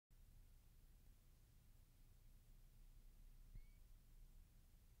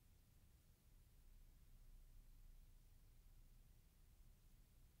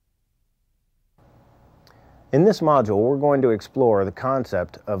In this module, we're going to explore the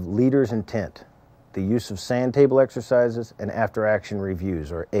concept of leader's intent, the use of sand table exercises, and after-action reviews,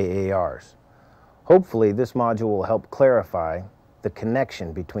 or AARs. Hopefully, this module will help clarify the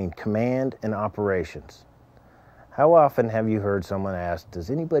connection between command and operations. How often have you heard someone ask, does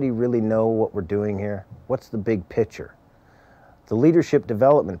anybody really know what we're doing here? What's the big picture? The Leadership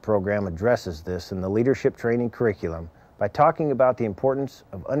Development Program addresses this in the leadership training curriculum by talking about the importance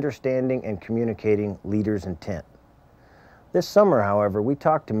of understanding and communicating leaders' intent. This summer, however, we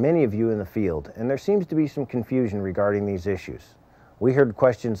talked to many of you in the field, and there seems to be some confusion regarding these issues. We heard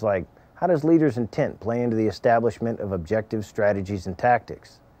questions like, how does leaders' intent play into the establishment of objectives, strategies, and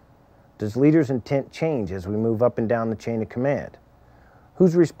tactics? Does leaders' intent change as we move up and down the chain of command?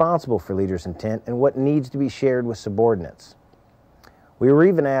 Who's responsible for leaders' intent, and what needs to be shared with subordinates? We were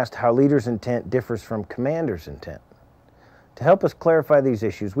even asked how leaders' intent differs from commanders' intent. To help us clarify these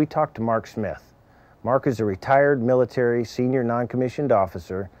issues, we talked to Mark Smith. Mark is a retired military senior non-commissioned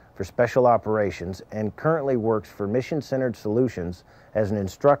officer for Special Operations and currently works for Mission-Centered Solutions as an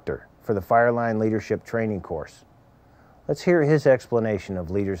instructor for the Fireline Leadership Training course. Let's hear his explanation of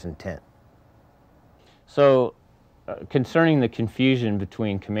leaders' intent. So, concerning the confusion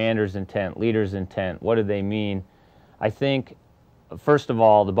between commander's intent, leader's intent, what do they mean? I think, first of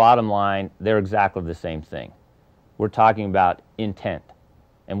all, the bottom line, they're exactly the same thing. We're talking about intent.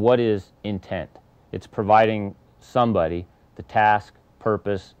 And what is intent? It's providing somebody the task,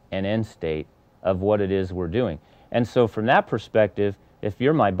 purpose, and end state of what it is we're doing. And so from that perspective, if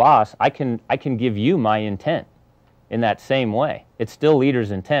you're my boss, I can give you my intent in that same way. It's still leader's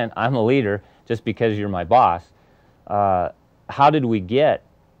intent. I'm a leader just because you're my boss. How did we get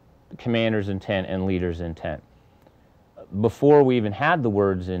commander's intent and leader's intent? Before we even had the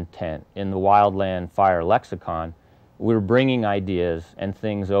words intent in the wildland fire lexicon, we were bringing ideas and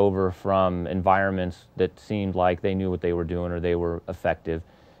things over from environments that seemed like they knew what they were doing or they were effective.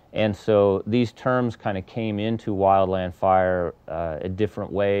 And so these terms kind of came into wildland fire in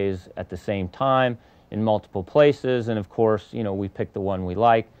different ways at the same time in multiple places. And of course, you know, we picked the one we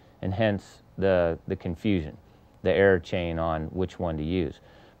like, and hence the confusion, the error chain on which one to use.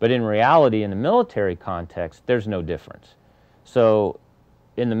 But in reality, in the military context, there's no difference. So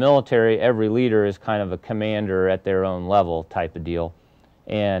in the military, every leader is kind of a commander at their own level type of deal.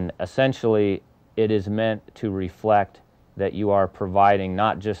 And essentially, it is meant to reflect that you are providing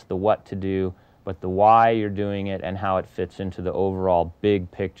not just the what to do, but the why you're doing it and how it fits into the overall big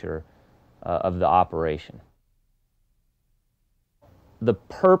picture of the operation. The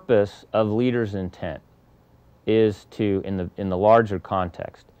purpose of leader's intent is to, in the larger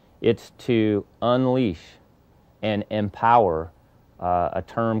context, it's to unleash and empower a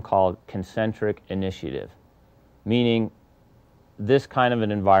term called concentric initiative, meaning this kind of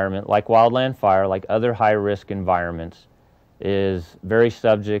an environment, like wildland fire, like other high-risk environments, is very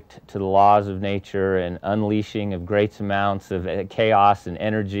subject to the laws of nature and unleashing of great amounts of chaos and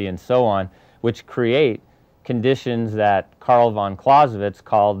energy and so on, which create conditions that Karl von Clausewitz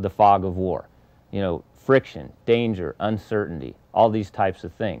called the fog of war. You know, friction, danger, uncertainty, all these types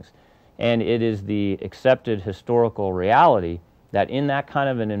of things. And it is the accepted historical reality that in that kind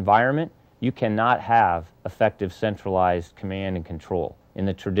of an environment, you cannot have effective centralized command and control in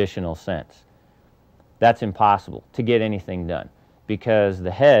the traditional sense. That's impossible to get anything done because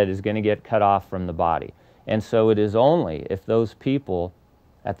the head is going to get cut off from the body. And so it is only if those people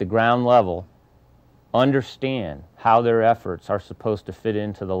at the ground level understand how their efforts are supposed to fit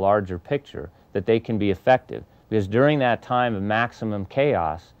into the larger picture that they can be effective. Because during that time of maximum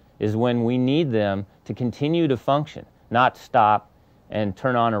chaos is when we need them to continue to function, not stop and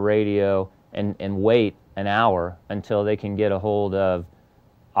turn on a radio and wait an hour until they can get a hold of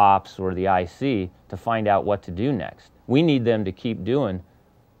ops or the IC to find out what to do next. We need them to keep doing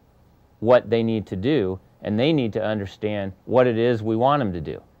what they need to do, and they need to understand what it is we want them to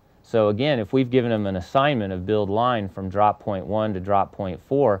do. So again, if we've given them an assignment of build line from drop point 1 to drop point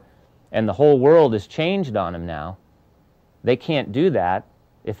 4, and the whole world has changed on them now, they can't do that.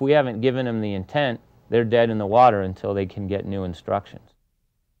 If we haven't given them the intent, they're dead in the water until they can get new instructions.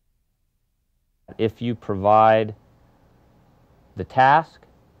 If you provide the task,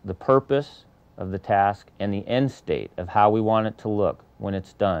 the purpose of the task, and the end state of how we want it to look when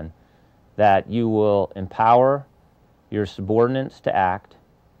it's done, that you will empower your subordinates to act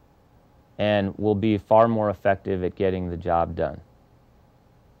and will be far more effective at getting the job done.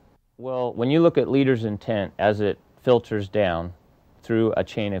 Well, when you look at leader's intent as it filters down through a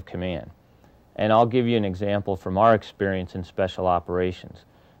chain of command, and I'll give you an example from our experience in special operations.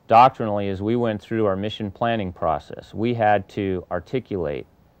 Doctrinally, as we went through our mission planning process, we had to articulate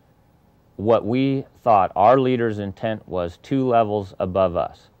what we thought our leader's intent was 2 levels above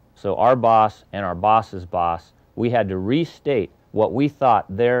us. So our boss and our boss's boss, we had to restate what we thought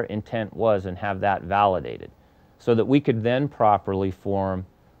their intent was and have that validated so that we could then properly form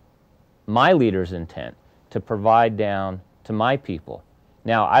my leader's intent to provide down to my people.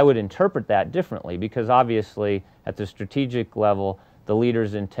 Now, I would interpret that differently because obviously at the strategic level, the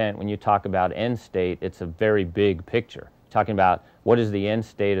leader's intent, when you talk about end state, it's a very big picture. Talking about what is the end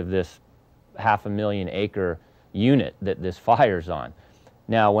state of this 500,000 acre unit that this fire's on.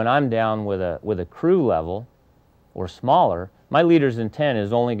 Now, when I'm down with a crew level or smaller, my leader's intent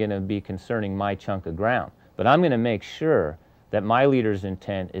is only going to be concerning my chunk of ground. But I'm going to make sure that my leader's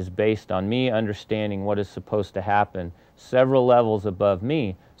intent is based on me understanding what is supposed to happen several levels above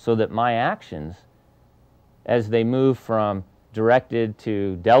me so that my actions, as they move from directed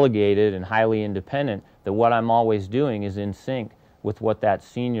to delegated and highly independent, that what I'm always doing is in sync with what that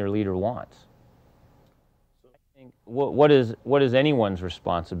senior leader wants. I think what is anyone's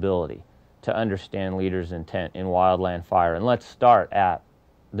responsibility to understand leader's intent in wildland fire? And let's start at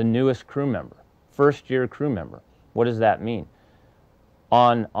the newest crew member, first-year crew member. What does that mean?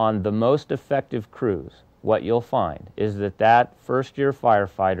 On the most effective crews, what you'll find is that first-year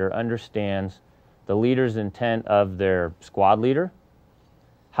firefighter understands the leader's intent of their squad leader,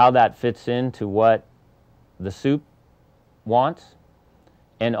 how that fits into what the soup wants,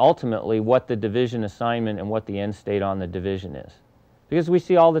 and ultimately what the division assignment and what the end state on the division is. Because we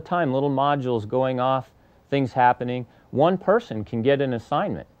see all the time little modules going off, things happening. One person can get an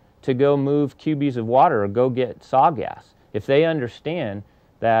assignment to go move cubies of water or go get saw gas. If they understand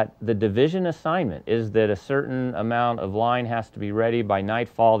that the division assignment is that a certain amount of line has to be ready by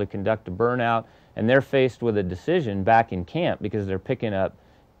nightfall to conduct a burnout, and they're faced with a decision back in camp because they're picking up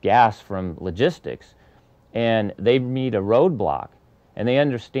gas from logistics, and they meet a roadblock, and they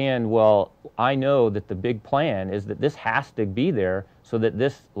understand, well, I know that the big plan is that this has to be there so that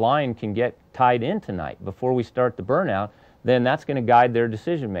this line can get tied in tonight before we start the burnout, then that's going to guide their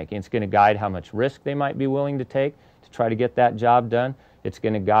decision making. It's going to guide how much risk they might be willing to take to try to get that job done. It's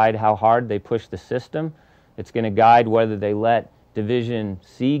going to guide how hard they push the system. It's going to guide whether they let Division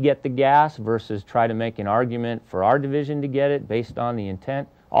C get the gas versus try to make an argument for our division to get it based on the intent.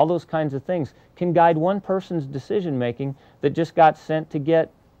 All those kinds of things can guide one person's decision making that just got sent to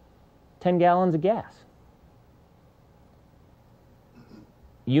get 10 gallons of gas.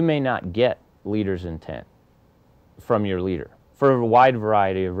 You may not get leader's intent from your leader for a wide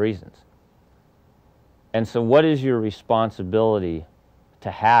variety of reasons. And so what is your responsibility to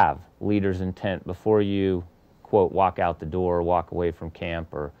have leader's intent before you, quote, walk out the door or walk away from camp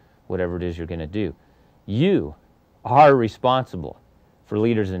or whatever it is you're going to do? You are responsible for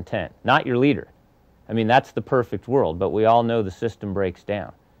leader's intent, not your leader. I mean, that's the perfect world, but we all know the system breaks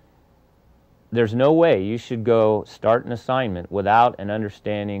down. There's no way you should go start an assignment without an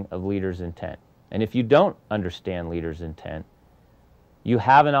understanding of leader's intent. And if you don't understand leader's intent, you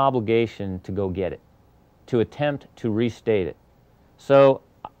have an obligation to go get it, to attempt to restate it. So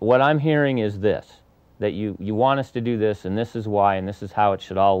what I'm hearing is this, that you want us to do this, and this is why, and this is how it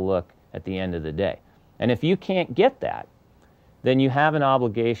should all look at the end of the day. And if you can't get that, then you have an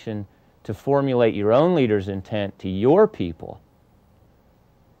obligation to formulate your own leader's intent to your people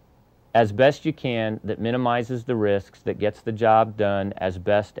as best you can, that minimizes the risks, that gets the job done as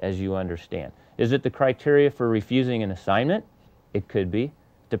best as you understand. Is it the criteria for refusing an assignment? It could be.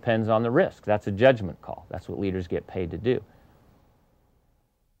 Depends on the risk. That's a judgment call. That's what leaders get paid to do.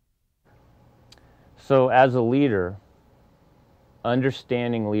 So as a leader,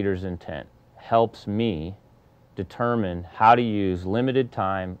 understanding leader's intent helps me determine how to use limited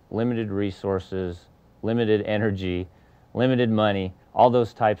time, limited resources, limited energy, limited money, all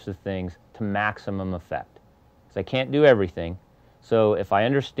those types of things to maximum effect. Because I can't do everything. So if I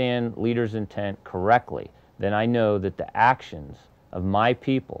understand leader's intent correctly, then I know that the actions of my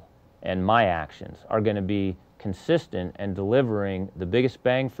people and my actions are going to be consistent and delivering the biggest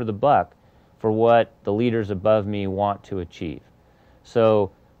bang for the buck for what the leaders above me want to achieve.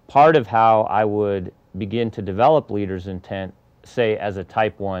 So part of how I would begin to develop leader's intent, say as a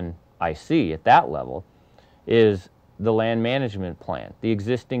type 1 IC at that level, is the land management plan, the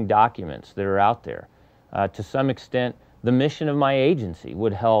existing documents that are out there. To some extent, the mission of my agency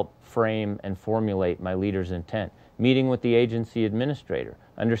would help frame and formulate my leader's intent. Meeting with the agency administrator,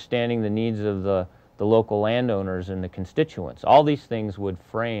 understanding the needs of the local landowners and the constituents. All these things would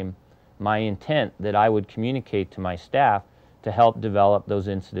frame my intent that I would communicate to my staff to help develop those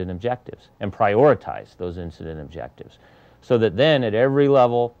incident objectives and prioritize those incident objectives. So that then at every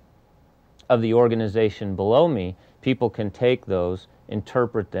level of the organization below me, people can take those,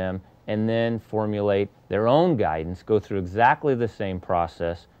 interpret them, and then formulate their own guidance, go through exactly the same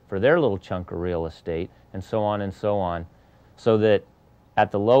process for their little chunk of real estate, and so on, so that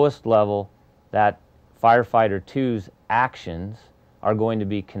at the lowest level, that firefighter two's actions are going to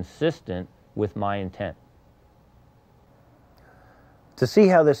be consistent with my intent. To see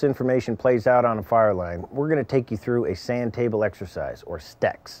how this information plays out on a fire line, we're going to take you through a sand table exercise, or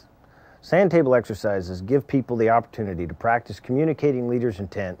STEX. Sand table exercises give people the opportunity to practice communicating leaders'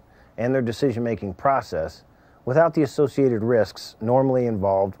 intent and their decision-making process without the associated risks normally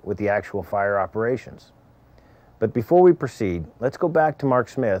involved with the actual fire operations. But before we proceed, let's go back to Mark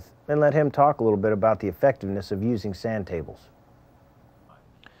Smith and let him talk a little bit about the effectiveness of using sand tables.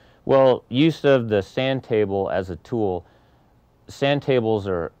 Well, use of the sand table as a tool. Sand tables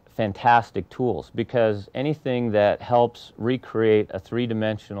are fantastic tools because anything that helps recreate a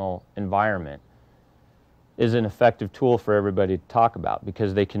three-dimensional environment is an effective tool for everybody to talk about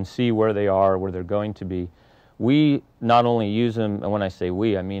because they can see where they are, where they're going to be. We not only use them, and when I say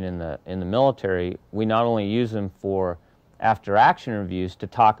we, I mean in the military, we not only use them for after-action reviews to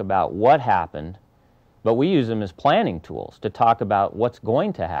talk about what happened, but we use them as planning tools to talk about what's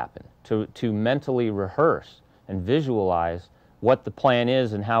going to happen, to mentally rehearse and visualize what the plan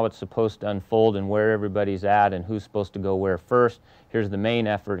is and how it's supposed to unfold and where everybody's at and who's supposed to go where first. Here's the main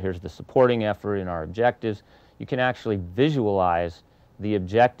effort, here's the supporting effort in our objectives. You can actually visualize the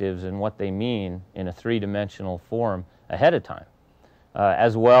objectives and what they mean in a three-dimensional form ahead of time.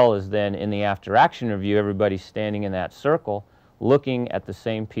 As well as then in the after-action review, everybody's standing in that circle, looking at the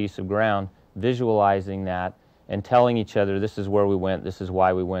same piece of ground, visualizing that, and telling each other, this is where we went, this is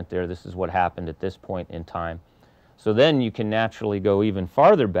why we went there, this is what happened at this point in time. So then you can naturally go even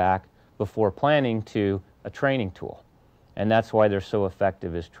farther back before planning to a training tool. And that's why they're so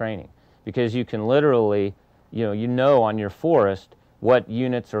effective as training. Because you can literally, you know on your forest what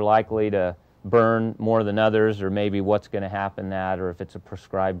units are likely to burn more than others, or maybe what's going to happen that, or if it's a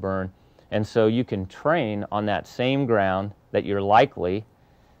prescribed burn. And so you can train on that same ground that you're likely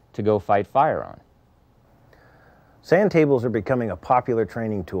to go fight fire on. Sand tables are becoming a popular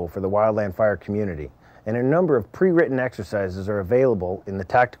training tool for the wildland fire community, and a number of pre-written exercises are available in the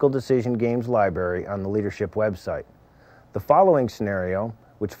Tactical Decision Games library on the Leadership website. The following scenario,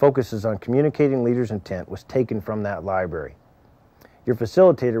 which focuses on communicating leaders' intent, was taken from that library. Your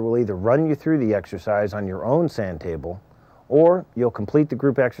facilitator will either run you through the exercise on your own sand table, or you'll complete the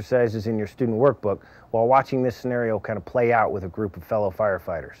group exercises in your student workbook while watching this scenario kind of play out with a group of fellow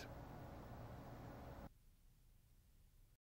firefighters.